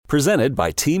Presented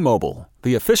by T-Mobile,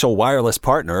 the official wireless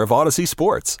partner of Odyssey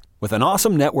Sports. With an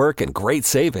awesome network and great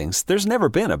savings, there's never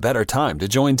been a better time to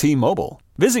join T-Mobile.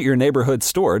 Visit your neighborhood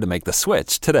store to make the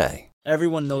switch today.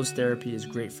 Everyone knows therapy is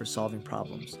great for solving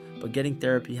problems, but getting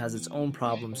therapy has its own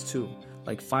problems too,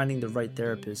 like finding the right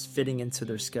therapist, fitting into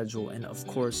their schedule, and of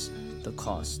course, the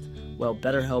cost. Well,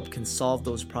 BetterHelp can solve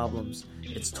those problems.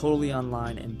 It's totally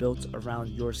online and built around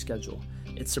your schedule.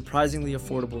 It's surprisingly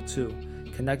affordable too.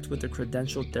 Connect with a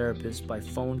credentialed therapist by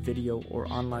phone, video,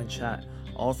 or online chat,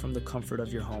 all from the comfort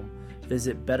of your home.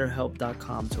 Visit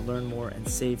BetterHelp.com to learn more and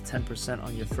save 10%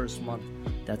 on your first month.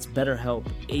 That's BetterHelp,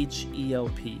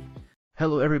 H-E-L-P.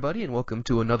 Hello everybody and welcome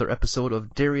to another episode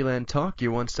of Dairyland Talk,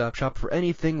 your one-stop shop for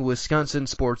anything Wisconsin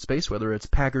sports based, whether it's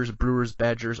Packers, Brewers,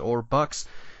 Badgers, or Bucks.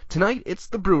 Tonight it's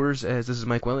the Brewers, as this is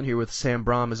Mike Wellen here with Sam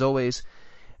Brom as always.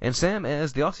 And Sam,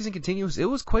 as the offseason continues, it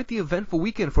was quite the eventful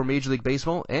weekend for Major League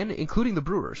Baseball, and including the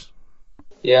Brewers.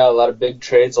 Yeah, a lot of big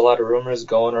trades, a lot of rumors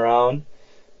going around.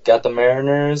 Got the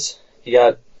Mariners, you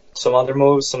got some other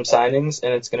moves, some signings,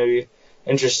 and it's going to be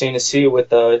interesting to see with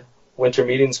the winter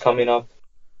meetings coming up.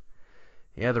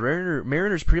 Yeah, the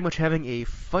Mariners pretty much having a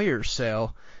fire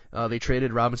sale. They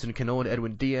traded Robinson Cano and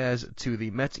Edwin Diaz to the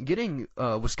Mets, getting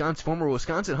former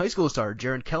Wisconsin high school star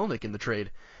Jaron Kelenic in the trade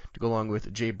to go along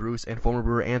with Jay Bruce and former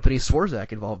Brewer Anthony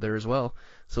Swarzak involved there as well.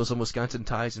 So some Wisconsin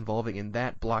ties involving in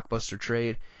that blockbuster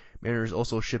trade. Mariners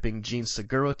also shipping Gene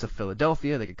Segura to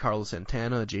Philadelphia. They get Carlos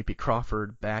Santana, J.P.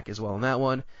 Crawford back as well in that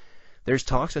one. There's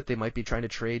talks that they might be trying to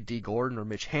trade Dee Gordon or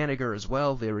Mitch Haniger as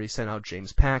well. They already sent out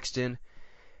James Paxton.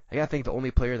 I gotta think the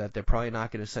only player that they're probably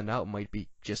not going to send out might be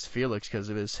just Felix because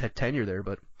of his tenure there.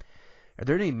 But are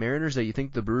there any Mariners that you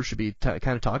think the Brewers should be kind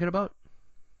of talking about?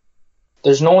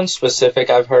 There's no one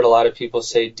specific. I've heard a lot of people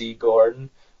say Dee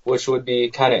Gordon, which would be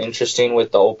kind of interesting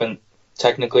with the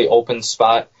technically open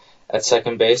spot at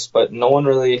second base, but no one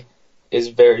really is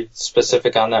very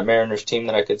specific on that Mariners team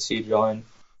that I could see join.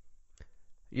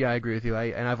 Yeah, I agree with you.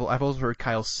 I've also heard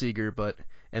Kyle Seager,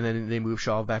 and then they moved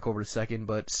Shaw back over to second,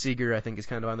 but Seager I think is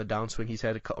kind of on the downswing. He's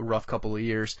had a rough couple of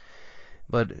years.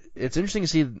 But it's interesting to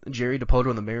see Jerry Dipoto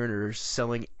and the Mariners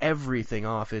selling everything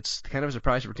off. It's kind of a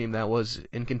surprise for a team that was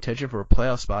in contention for a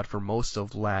playoff spot for most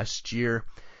of last year.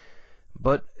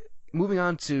 But moving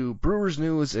on to Brewers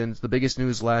news, and the biggest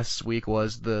news last week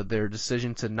was their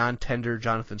decision to non-tender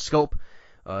Jonathan Schoop.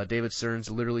 David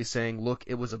Stearns literally saying, look,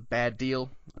 it was a bad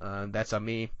deal. That's on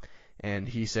me. And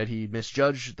he said he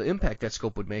misjudged the impact that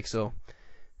Schoop would make. So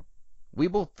we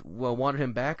both wanted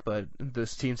him back, but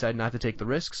this team decided not to take the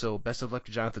risk. So best of luck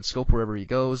to Jonathan Schoop wherever he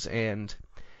goes. And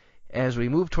as we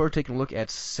move toward taking a look at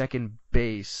second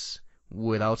base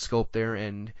without Schoop there,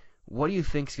 and what do you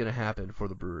think is going to happen for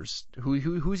the Brewers? Who's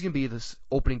going to be this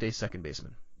opening day second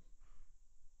baseman?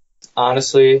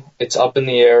 Honestly, it's up in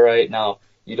the air right now.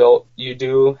 You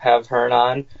do have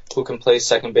Hernan who can play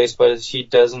second base, but he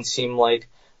doesn't seem like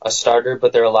a starter.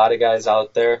 But there are a lot of guys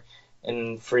out there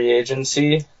in free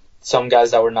agency, some guys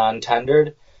that were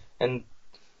non-tendered, and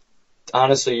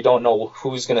honestly, you don't know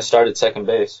who's going to start at second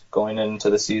base going into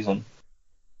the season.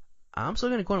 I'm still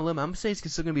going to go on a limb. I'm going to say it's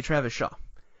still going to be Travis Shaw.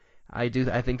 I think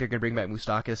they're going to bring back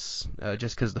Moustakas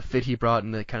just because the fit he brought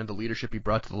and the kind of the leadership he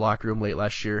brought to the locker room late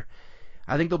last year.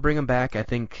 I think they'll bring him back. I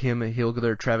think he'll go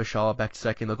there, Travis Shaw back to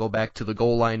second. They'll go back to the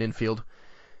goal line infield,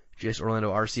 just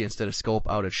Orlando Arcia instead of Schoop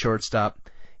out at shortstop.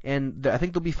 And I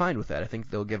think they'll be fine with that. I think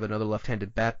they'll give another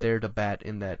left-handed bat there to bat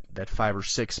in that 5 or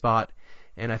 6 spot,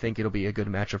 and I think it'll be a good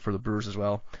matchup for the Brewers as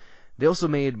well. They also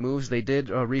made moves. They did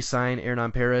re-sign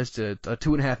Hernan Perez to a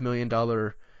 $2.5 million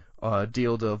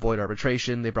deal to avoid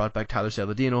arbitration. They brought back Tyler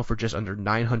Saladino for just under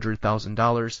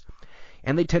 $900,000.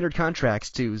 And they tendered contracts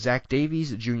to Zach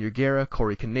Davies, Junior Guerra,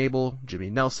 Corey Knebel,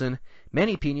 Jimmy Nelson,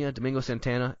 Manny Pena, Domingo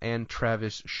Santana, and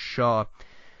Travis Shaw.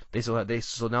 So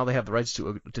now they have the rights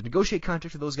to negotiate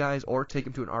contracts with those guys or take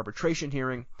them to an arbitration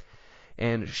hearing.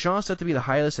 And Shaw's set to be the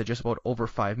highest at just about over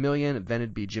 $5 million. Then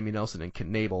it'd be Jimmy Nelson and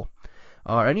Knebel.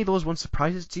 Are any of those ones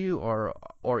surprises to you,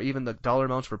 or even the dollar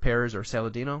amounts for Perez or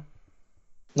Saladino?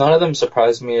 None of them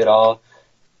surprised me at all.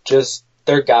 Just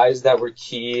they're guys that were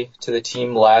key to the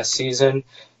team last season,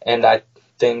 and I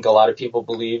think a lot of people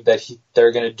believe that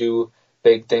they're going to do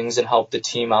big things and help the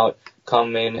team out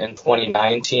come in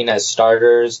 2019 as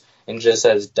starters and just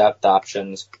as depth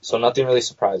options. So nothing really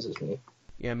surprises me.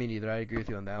 Yeah, me neither. I agree with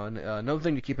you on that one. Another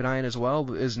thing to keep an eye on as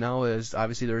well is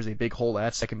obviously there is a big hole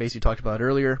at second base we talked about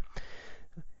earlier.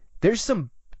 There's some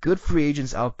good free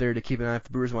agents out there to keep an eye on if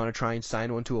the Brewers want to try and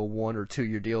sign one to a 1 or 2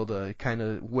 year deal to kind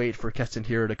of wait for Keston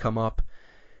Hiura to come up.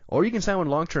 Or you can sign one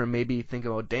long term, maybe think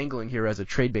about dangling here as a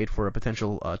trade bait for a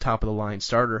potential top of the line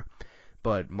starter.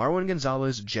 But Marwin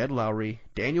Gonzalez, Jed Lowry,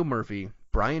 Daniel Murphy,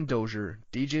 Brian Dozier,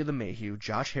 DJ LeMahieu,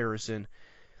 Josh Harrison,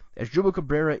 Asdrubal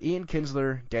Cabrera, Ian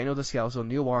Kinsler, Daniel Descalso,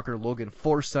 Neil Walker, Logan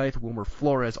Forsythe, Wilmer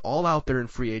Flores, all out there in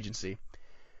free agency.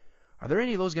 Are there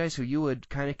any of those guys who you would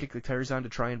kind of kick the tires on to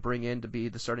try and bring in to be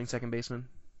the starting second baseman?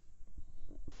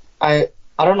 I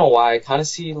don't know why. I kind of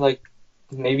see like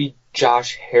maybe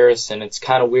Josh Harrison. It's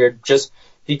kind of weird just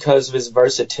because of his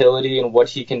versatility and what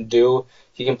he can do.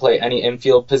 He can play any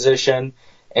infield position,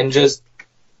 and just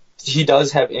he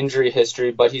does have injury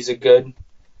history, but he's a good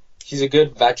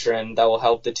veteran that will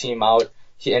help the team out.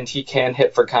 He can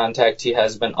hit for contact. He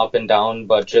has been up and down,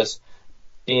 but just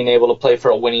being able to play for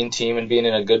a winning team and being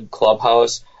in a good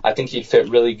clubhouse, I think he'd fit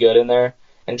really good in there.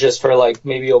 And just for like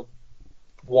maybe a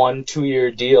 1-2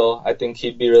 year deal, I think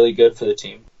he'd be really good for the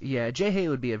team. Yeah, J-Hay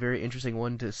would be a very interesting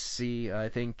one to see. I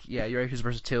think, yeah, you're right, his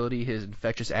versatility, his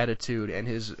infectious attitude, and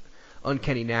his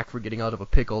uncanny knack for getting out of a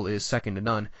pickle is second to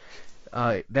none.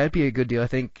 That'd be a good deal. I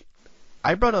think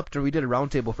I brought up, we did a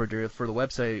roundtable for the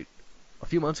website a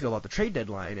few months ago about the trade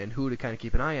deadline and who to kind of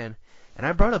keep an eye on, and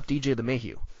I brought up DJ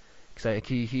LeMahieu. Because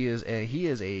he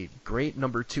is a great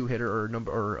number 2 hitter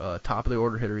or top of the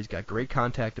order hitter. He's got great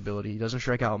contact ability. He doesn't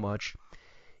strike out much.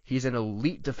 He's an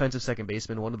elite defensive second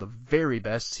baseman, one of the very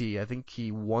best. I think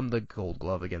he won the Gold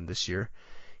Glove again this year.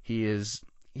 He's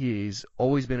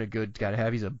always been a good guy to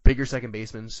have. He's a bigger second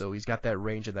baseman, so he's got that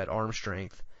range and that arm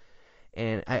strength.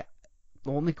 And the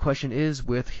only question is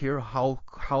with Hero,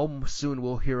 how soon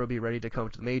will Hero be ready to come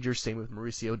to the majors? Same with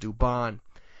Mauricio Dubon.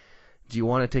 Do you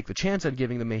want to take the chance on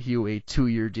giving the LeMahieu a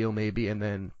 2-year deal maybe, and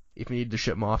then if you need to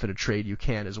ship him off in a trade, you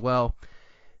can as well.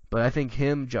 But I think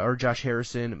him or Josh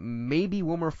Harrison, maybe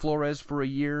Wilmer Flores for a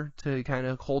year to kind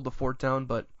of hold the fort down,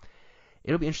 but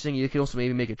it'll be interesting. You could also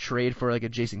maybe make a trade for like a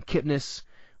Jason Kipnis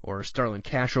or Starlin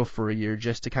Castro for a year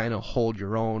just to kind of hold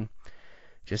your own,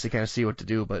 just to kind of see what to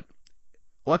do. But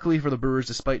luckily for the Brewers,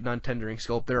 despite non-tendering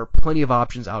Schoop, there are plenty of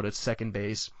options out at second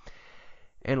base.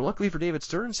 And luckily for David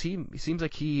Stearns, he seems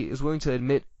like he is willing to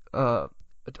admit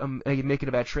making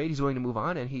a bad trade. He's willing to move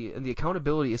on, and the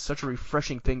accountability is such a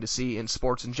refreshing thing to see in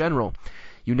sports in general.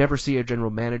 You never see a general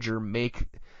manager make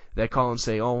that call and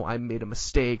say, "Oh, I made a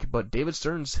mistake," but David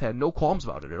Stearns had no qualms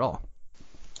about it at all.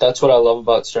 That's what I love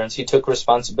about Stearns. He took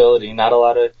responsibility. Not a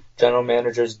lot of general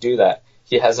managers do that.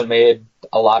 He hasn't made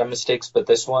a lot of mistakes, but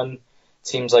this one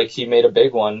seems like he made a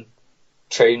big one,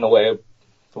 trading away.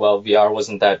 Well, VR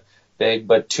wasn't that big,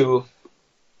 but 2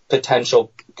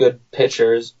 potential good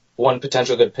pitchers, 1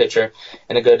 potential good pitcher,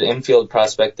 and a good infield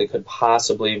prospect that could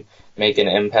possibly make an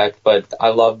impact. But I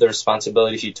love the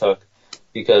responsibility he took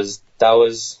because that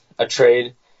was a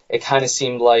trade. It kind of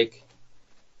seemed like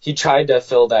he tried to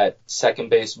fill that second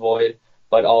base void,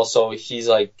 but also he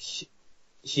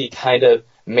kind of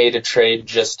made a trade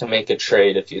just to make a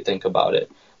trade if you think about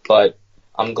it. But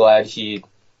I'm glad he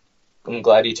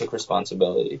took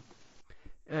responsibility.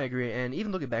 I agree, and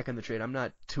even looking back on the trade, I'm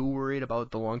not too worried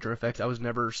about the long-term effects. I was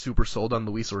never super sold on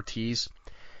Luis Ortiz.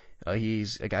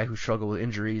 He's a guy who struggled with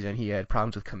injuries, and he had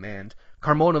problems with command.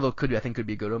 Carmona, though, could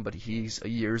be a good one, but he's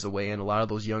years away, and a lot of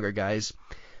those younger guys,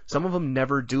 some of them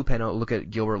never do pan out. Look at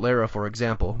Gilbert Lara, for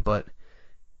example, but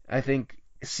I think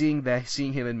seeing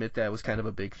him admit that was kind of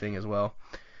a big thing as well.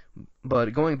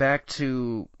 But going back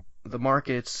to the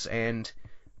markets, and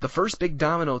the first big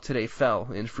domino today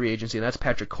fell in free agency, and that's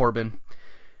Patrick Corbin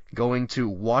going to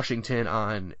Washington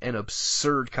on an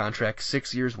absurd contract,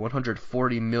 6 years,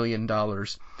 $140 million.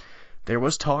 There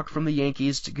was talk from the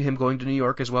Yankees to him going to New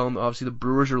York as well, and obviously the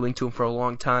Brewers are linked to him for a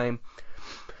long time.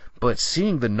 But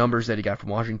seeing the numbers that he got from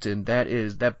Washington,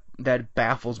 that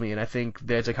baffles me, and I think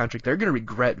that's a contract they're going to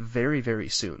regret very, very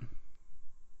soon.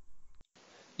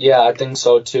 Yeah, I think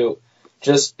so too.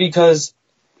 Just because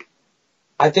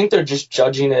I think they're just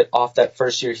judging it off that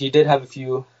first year. He did have a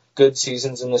few good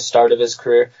seasons in the start of his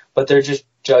career, but they're just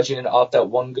judging it off that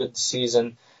one good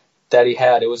season that he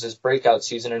had. It was his breakout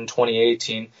season in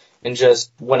 2018. And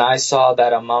just when I saw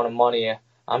that amount of money,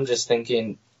 I'm just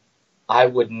thinking I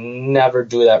would never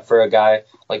do that for a guy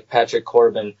like Patrick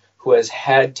Corbin, who has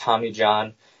had Tommy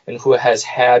John and who has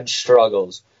had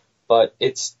struggles. But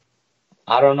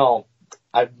I don't know.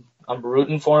 I'm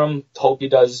rooting for him. Hope he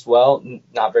does well.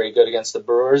 Not very good against the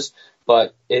Brewers,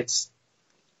 but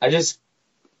I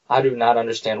do not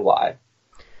understand why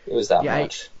it was that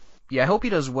much. I hope he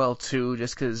does well too,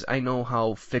 just because I know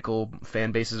how fickle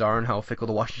fan bases are and how fickle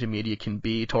the Washington media can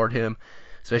be toward him,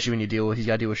 especially when he's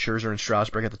got to deal with Scherzer and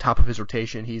Strasburg at the top of his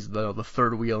rotation. He's the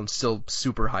third wheel and still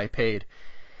super high paid.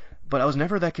 But I was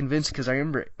never that convinced because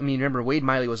remember Wade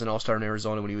Miley was an all-star in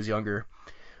Arizona when he was younger.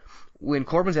 When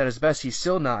Corbin's at his best, he's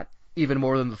still not even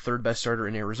more than the third best starter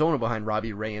in Arizona behind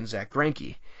Robbie Ray and Zach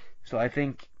Greinke. So I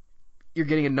think you're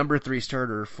getting a number 3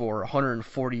 starter for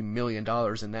 $140 million,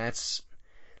 and that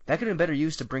could have been better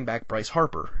used to bring back Bryce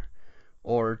Harper,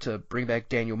 or to bring back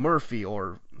Daniel Murphy,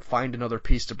 or find another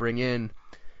piece to bring in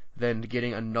than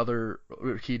getting another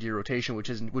key to your rotation,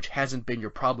 which hasn't been your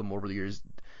problem over the years.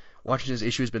 Washington's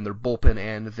issue has been their bullpen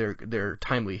and their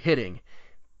timely hitting.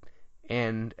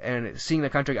 And seeing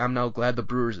that contract, I'm now glad the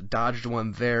Brewers dodged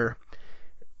one there.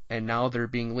 And now they're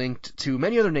being linked to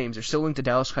many other names. They're still linked to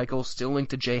Dallas Keuchel, still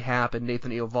linked to Jay Happ and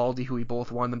Nathan Eovaldi, who we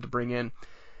both want them to bring in.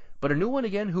 But a new one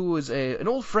again, who was an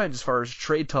old friend as far as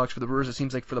trade talks for the Brewers. It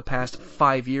seems like for the past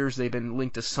 5 years they've been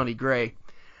linked to Sonny Gray.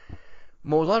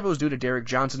 A lot of it was due to Derek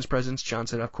Johnson's presence.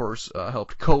 Johnson, of course,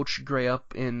 helped coach Gray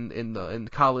up in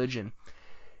college, and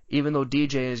even though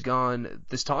DJ is gone,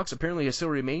 this talks apparently still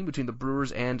remain between the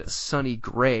Brewers and Sonny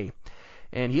Gray.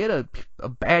 And he had a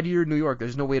bad year in New York.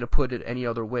 There's no way to put it any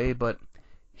other way, but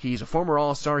he's a former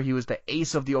All-Star. He was the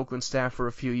ace of the Oakland staff for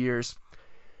a few years.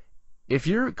 If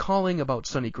you're calling about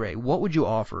Sonny Gray, what would you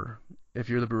offer if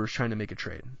you're the Brewers trying to make a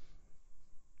trade?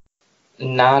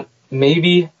 Not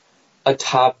maybe a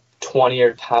top 20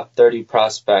 or top 30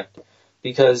 prospect,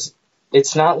 because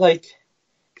it's not like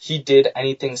he did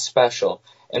anything special.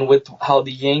 And with how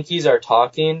the Yankees are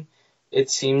talking, it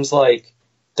seems like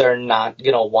they're not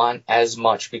going to want as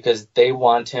much because they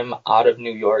want him out of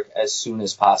New York as soon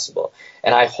as possible.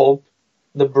 And I hope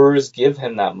the Brewers give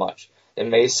him that much. It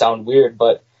may sound weird,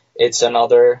 but it's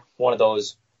another one of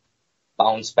those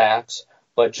bounce backs.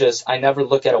 But just, I never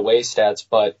look at away stats,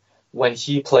 but when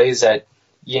he plays at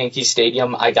Yankee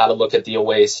Stadium, I got to look at the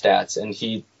away stats. And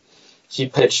he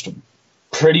pitched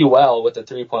pretty well with a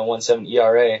 3.17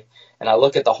 ERA. And I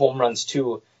look at the home runs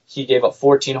too. He gave up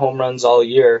 14 home runs all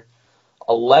year.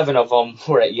 11 of them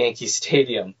were at Yankee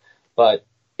Stadium. But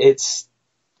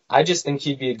I just think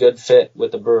he'd be a good fit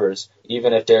with the Brewers,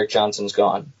 even if Derek Johnson's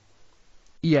gone.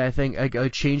 Yeah, I think a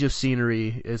change of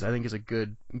scenery is a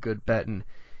good bet. And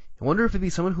I wonder if it'd be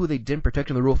someone who they didn't protect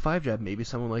in the Rule 5 job. Maybe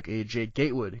someone like a Jake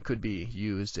Gatewood could be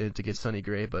used to get Sonny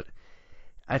Gray. But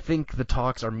I think the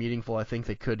talks are meaningful. I think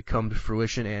they could come to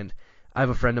fruition. And I have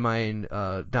a friend of mine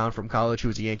down from college who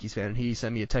was a Yankees fan, and he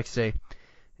sent me a text today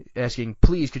asking,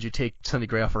 please, could you take Sonny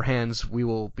Gray off our hands? We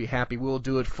will be happy. We will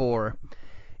do it for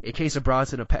a case of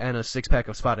brats and a 6-pack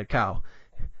of Spotted Cow.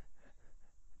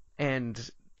 And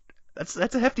that's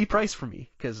a hefty price for me,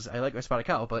 because I like my Spotted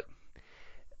Cow. But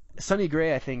Sonny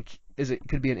Gray, I think,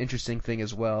 could be an interesting thing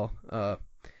as well.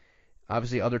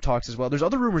 Obviously, other talks as well. There's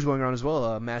other rumors going around as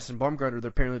well. Madison Bumgarner,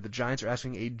 apparently the Giants are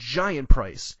asking a giant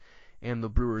price, and the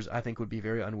Brewers, I think, would be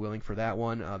very unwilling for that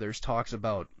one. There's talks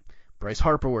about Bryce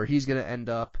Harper, where he's going to end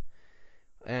up.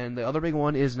 And the other big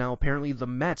one is now apparently the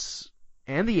Mets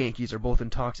and the Yankees are both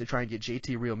in talks to try and get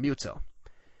JT Realmuto.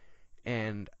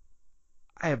 And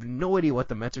I have no idea what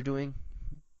the Mets are doing.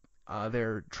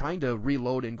 They're trying to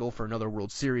reload and go for another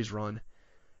World Series run,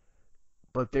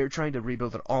 but they're trying to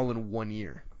rebuild it all in 1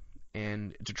 year.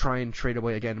 And to try and trade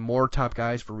away, again, more top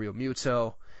guys for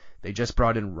Realmuto. They just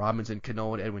brought in Robinson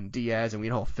Cano and Edwin Diaz, and we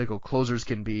know how fickle closers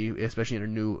can be, especially in a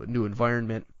new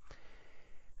environment.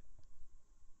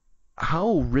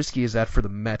 How risky is that for the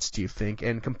Mets, do you think?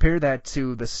 And compare that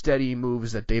to the steady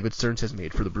moves that David Stearns has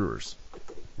made for the Brewers.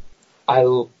 I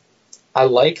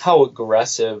like how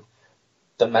aggressive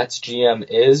the Mets GM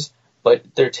is, but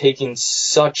they're taking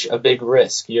such a big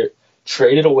risk. You're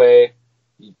traded away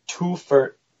two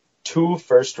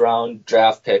first-round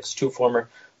draft picks, two former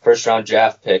first-round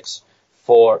draft picks,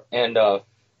 and a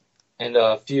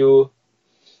few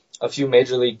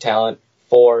major league talent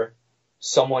for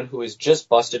someone who is just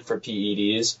busted for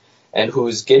PEDs and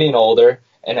who's getting older,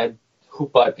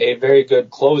 but a very good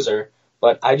closer.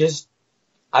 But I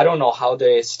don't know how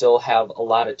they still have a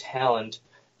lot of talent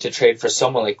to trade for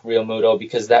someone like Realmuto,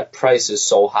 because that price is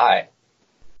so high.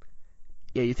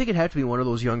 Yeah, you think it'd have to be one of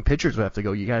those young pitchers would have to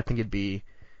go. You gotta think it'd be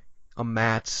a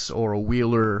Matz or a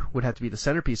Wheeler would have to be the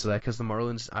centerpiece of that, because the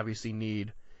Marlins obviously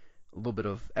need a little bit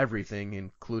of everything,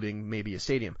 including maybe a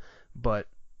stadium. But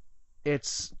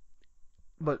Realmuto,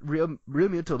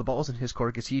 the ball's in his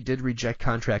court, because he did reject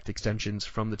contract extensions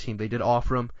from the team. They did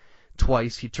offer him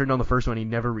twice. He turned down the first one. He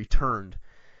never returned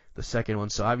the second one.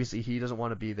 So obviously he doesn't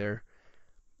want to be there.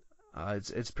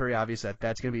 It's pretty obvious that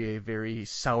that's going to be a very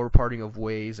sour parting of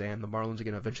ways, and the Marlins are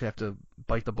going to eventually have to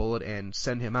bite the bullet and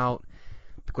send him out.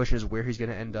 The question is where he's going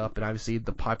to end up, and obviously one of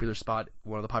the popular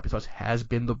spots has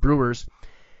been the Brewers,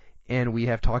 and we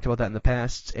have talked about that in the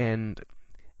past. And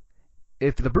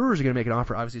if the Brewers are going to make an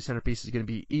offer, obviously centerpiece is going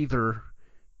to be either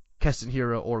Keston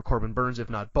Hiura or Corbin Burnes, if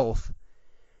not both.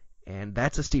 And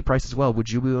that's a steep price as well. Would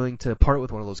you be willing to part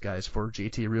with one of those guys for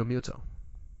JT Realmuto?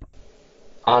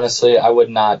 Honestly, I would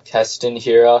not. Keston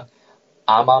Hiura,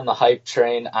 I'm on the hype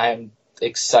train. I'm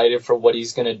excited for what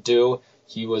he's going to do.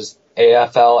 He was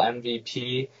AFL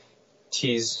MVP.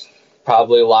 He's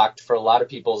probably locked for a lot of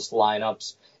people's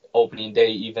lineups opening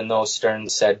day, even though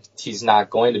Stearns said he's not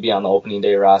going to be on the opening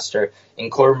day roster. And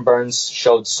Corbin Burns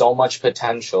showed so much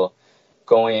potential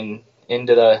going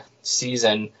into the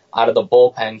season out of the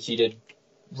bullpen. He did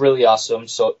really awesome,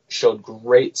 so showed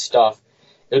great stuff.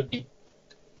 It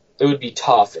would be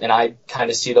tough, and I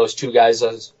kind of see those two guys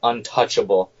as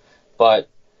untouchable. But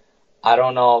I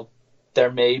don't know. There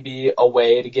may be a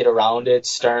way to get around it.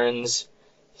 Stearns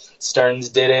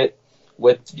did it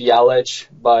with Yelich,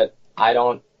 but I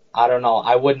don't know.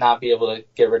 I would not be able to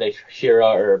get rid of Hira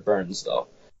or Burns, though.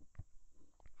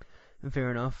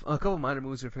 Fair enough. A couple minor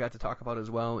moves we forgot to talk about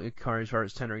as well, as far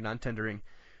as tendering, non-tendering.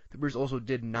 The Brewers also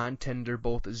did non-tender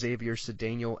both Xavier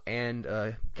Cedeno and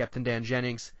Captain Dan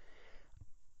Jennings.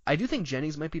 I do think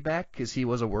Jennings might be back because he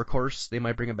was a workhorse. They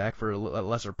might bring him back for a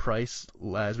lesser price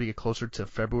as we get closer to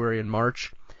February and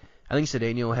March. I think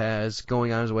Cedeno has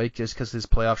going on his way just because of his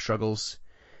playoff struggles.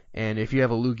 And if you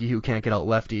have a loogie who can't get out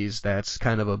lefties, that's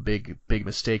kind of a big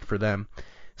mistake for them.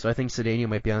 So I think Cedeno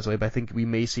might be on his way, but I think we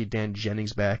may see Dan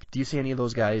Jennings back. Do you see any of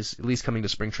those guys at least coming to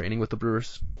spring training with the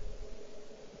Brewers?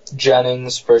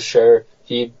 Jennings, for sure.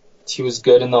 He was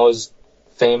good in those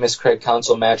famous Craig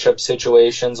Counsell matchup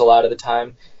situations a lot of the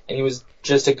time, and he was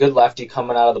just a good lefty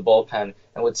coming out of the bullpen.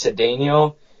 And with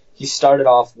Cedeno, he started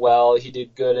off well. He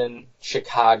did good in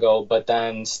Chicago, but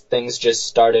then things just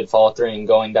started faltering and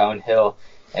going downhill,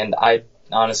 and I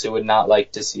honestly would not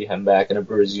like to see him back in a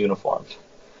Brewers uniform.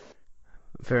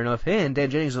 Fair enough. And Dan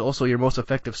Jennings is also your most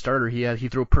effective starter. He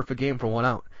threw a perfect game for 1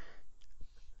 out.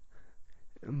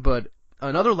 But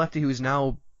another lefty who's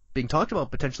now being talked about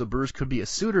potentially the Brewers could be a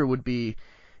suitor would be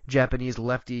Japanese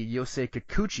lefty Yosei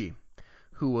Kikuchi,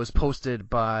 who was posted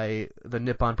by the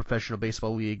Nippon Professional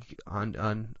Baseball League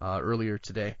on earlier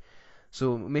today.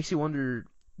 So it makes you wonder,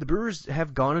 the Brewers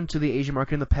have gone into the Asian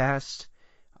market in the past.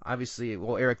 Obviously,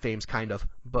 well, Eric Thames kind of,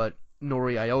 but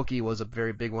Nori Aoki was a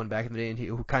very big one back in the day, and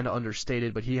who kind of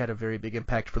understated, but he had a very big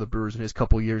impact for the Brewers in his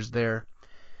couple years there.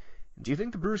 Do you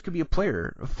think the Brewers could be a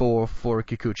player for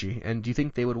Kikuchi, and do you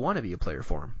think they would want to be a player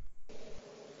for him?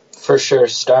 For sure.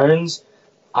 Stearns,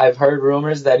 I've heard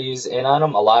rumors that he's in on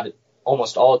him.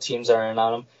 Almost all teams are in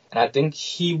on him, and I think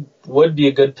he would be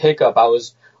a good pickup. I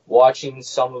was watching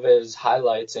some of his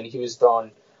highlights, and he was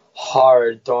throwing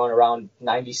hard, throwing around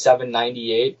 97,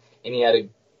 98, and he had a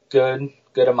good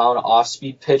amount of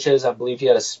off-speed pitches. I believe he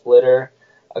had a splitter,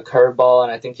 a curveball,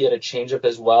 and I think he had a changeup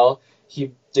as well.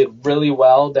 He did really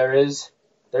well. There is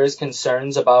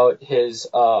concerns about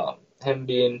him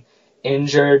being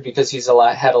injured because he's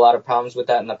had a lot of problems with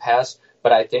that in the past,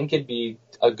 but I think it'd be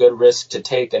a good risk to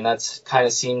take, and that's kind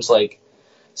of seems like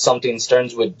something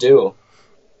Stearns would do.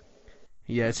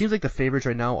 Yeah, it seems like the favorites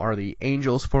right now are the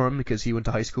Angels for him because he went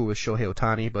to high school with Shohei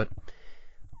Ohtani, but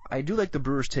I do like the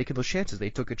Brewers taking those chances. They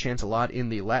took a chance a lot in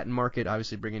the Latin market,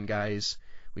 obviously bringing guys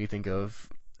when you think of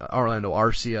Orlando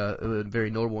Arcia, very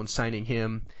notable in signing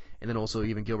him, and then also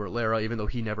even Gilbert Lara, even though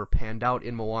he never panned out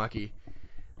in Milwaukee.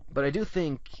 But I do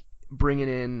think bringing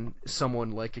in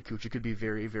someone like Kikuchi could be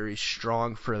very, very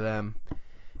strong for them,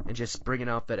 and just bringing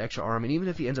out that extra arm. And even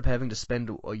if he ends up having to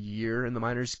spend a year in the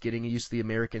minors getting used to the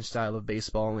American style of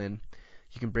baseball, and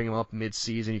you can bring him up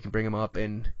mid-season, you can bring him up,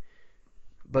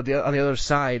 but on the other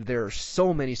side, there are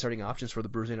so many starting options for the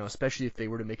Brewers, especially if they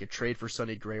were to make a trade for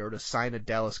Sonny Gray or to sign a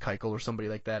Dallas Keuchel or somebody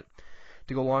like that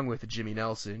to go along with Jimmy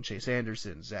Nelson, Chase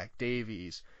Anderson, Zach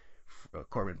Davies,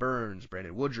 Corbin Burns,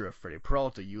 Brandon Woodruff, Freddie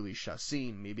Peralta, Yuli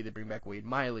Chassin. Maybe they bring back Wade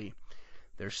Miley.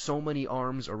 There's so many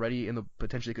arms already in the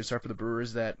potentially could start for the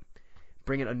Brewers that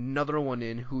bringing another one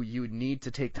in who you would need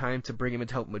to take time to bring him in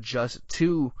to help him adjust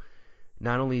to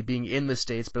not only being in the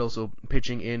States, but also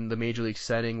pitching in the major league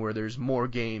setting where there's more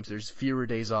games, there's fewer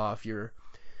days off, you're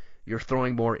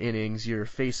throwing more innings, you're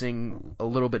facing a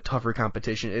little bit tougher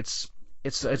competition. It's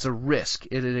a risk.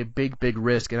 It is a big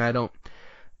risk, and I don't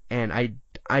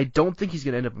think he's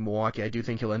going to end up in Milwaukee. I do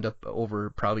think he'll end up over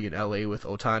probably in LA with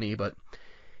Ohtani, but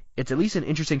it's at least an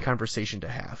interesting conversation to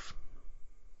have.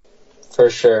 For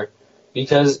sure,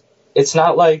 because it's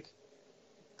not like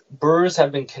Brewers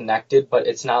have been connected, but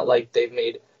it's not like they've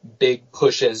made big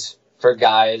pushes for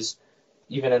guys,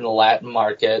 even in the Latin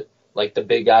market, like the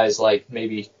big guys like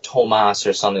maybe Tomas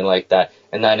or something like that.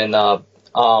 And then in the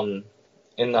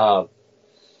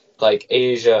like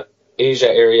Asia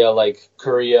area, like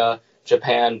Korea,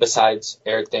 Japan, besides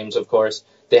Eric Thames, of course,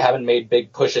 they haven't made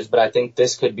big pushes, but I think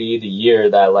this could be the year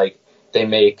that like they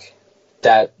make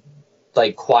that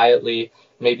like quietly.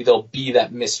 Maybe they'll be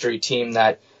that mystery team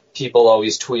that people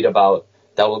always tweet about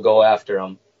that will go after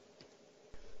him.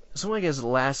 So I guess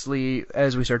lastly,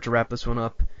 as we start to wrap this one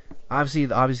up, obviously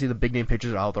the big name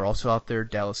pitchers are out there, also out there.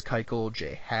 Dallas Keuchel,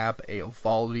 Jay Happ,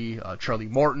 Eovaldi, Charlie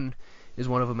Morton is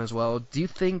one of them as well. Do you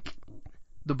think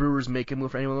the Brewers make a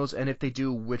move for any one of those? And if they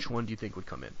do, which one do you think would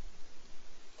come in?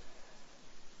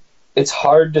 It's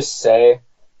hard to say.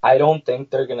 I don't think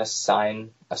they're going to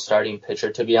sign a starting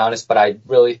pitcher, to be honest, but I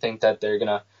really think that they're going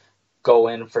to go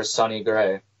in for Sonny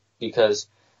Gray because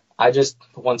I just,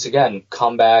 once again,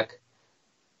 come back,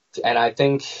 and I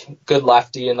think good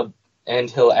lefty and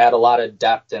he'll add a lot of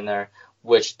depth in there,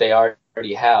 which they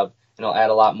already have, and he'll add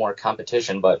a lot more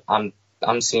competition, but I'm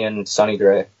seeing Sonny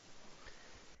Gray.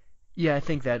 Yeah, I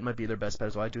think that might be their best bet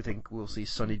as well. I do think we'll see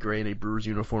Sonny Gray in a Brewers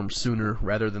uniform sooner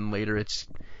rather than later.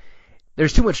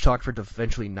 There's too much talk for it to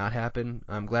eventually not happen.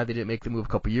 I'm glad they didn't make the move a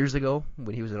couple years ago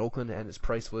when he was in Oakland and his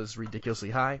price was ridiculously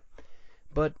high.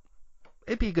 But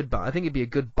I think it'd be a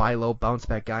good buy low, bounce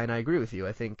back guy, and I agree with you.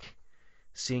 I think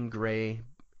seeing Gray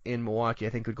in Milwaukee, I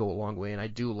think could go a long way, and I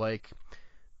do like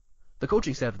the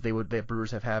coaching staff that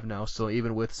Brewers have now. So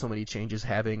even with so many changes,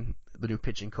 having the new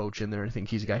pitching coach in there, I think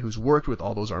he's a guy who's worked with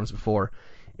all those arms before,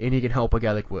 and he can help a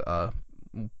guy like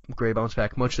Gray bounce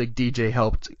back, much like DJ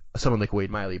helped someone like Wade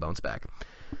Miley bounce back.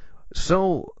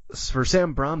 So for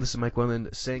Sam Brown, this is Mike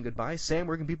Wendland saying goodbye. Sam,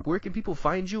 where can people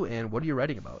find you, and what are you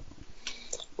writing about?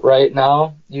 Right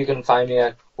now, you can find me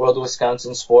at World of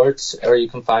Wisconsin Sports, or you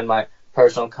can find my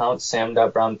personal account,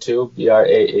 sam.brown2,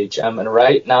 BRAHM. And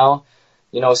right now,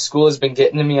 school has been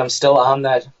getting to me. I'm still on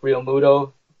that Real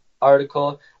Muto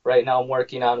article. Right now, I'm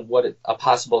working on a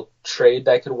possible trade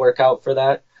that could work out for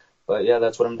that. But yeah,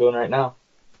 that's what I'm doing right now.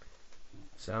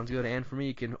 Sounds good. And for me,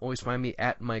 you can always find me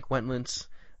at Mike Wendlandt,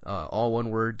 all one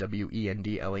word,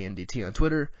 WENDLANDT on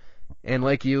Twitter. And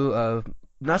like you,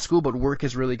 not school, but work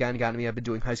has really gotten me. I've been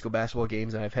doing high school basketball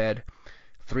games, and I've had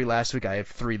 3 last week. I have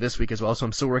 3 this week as well, so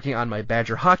I'm still working on my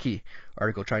Badger hockey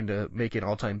article, trying to make an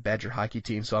all-time Badger hockey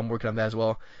team, so I'm working on that as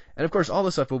well. And, of course, all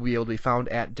this stuff will be able to be found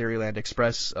at Dairyland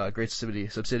Express, a great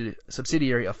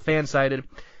subsidiary of Fansided.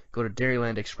 Go to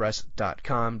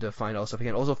dairylandexpress.com to find all the stuff. You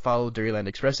can also follow Dairyland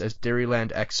Express as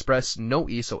Dairyland Express, no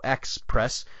E, so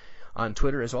Express, on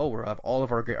Twitter as well. We'll have all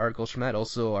of our great articles from that.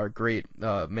 Also, our great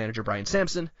manager, Brian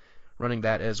Sampson, running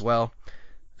that as well.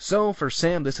 So, for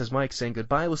Sam, this is Mike saying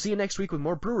goodbye. We'll see you next week with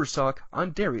more Brewers talk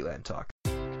on Dairyland Talk.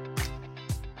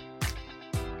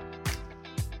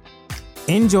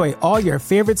 Enjoy all your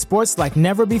favorite sports like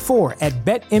never before at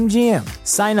BetMGM.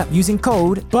 Sign up using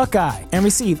code Buckeye and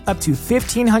receive up to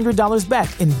 $1,500 back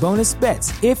in bonus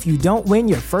bets if you don't win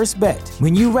your first bet.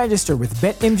 When you register with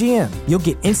BetMGM, you'll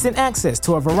get instant access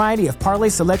to a variety of parlay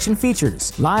selection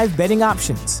features, live betting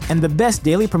options, and the best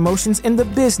daily promotions in the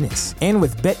business. And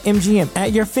with BetMGM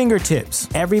at your fingertips,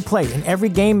 every play and every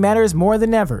game matters more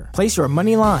than ever. Place your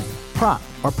money line, prop,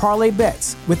 or parlay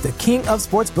bets with the king of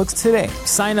sportsbooks today.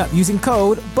 Sign up using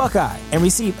code Buckeye and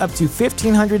receive up to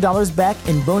 $1,500 back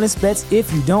in bonus bets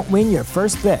if you don't win your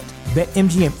first bet.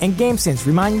 BetMGM and GameSense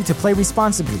remind you to play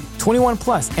responsibly. 21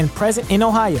 plus and present in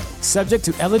Ohio, subject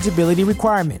to eligibility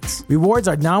requirements. Rewards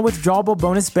are non-withdrawable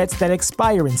bonus bets that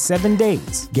expire in 7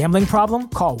 days. Gambling problem?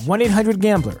 Call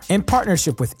 1-800-GAMBLER in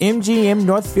partnership with MGM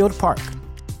Northfield Park.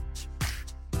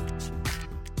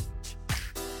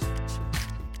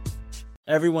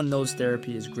 Everyone knows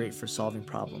therapy is great for solving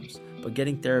problems, but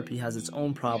getting therapy has its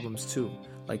own problems too,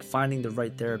 like finding the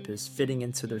right therapist, fitting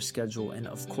into their schedule, and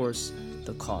of course,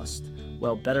 the cost.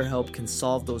 Well, BetterHelp can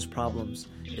solve those problems.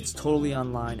 It's totally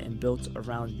online and built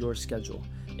around your schedule.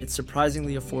 It's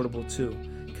surprisingly affordable too.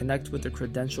 Connect with a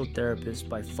credentialed therapist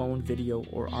by phone, video,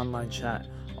 or online chat,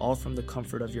 all from the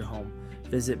comfort of your home.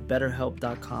 Visit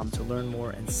BetterHelp.com to learn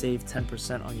more and save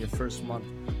 10% on your first month.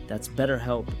 That's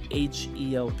BetterHelp,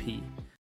 H-E-L-P.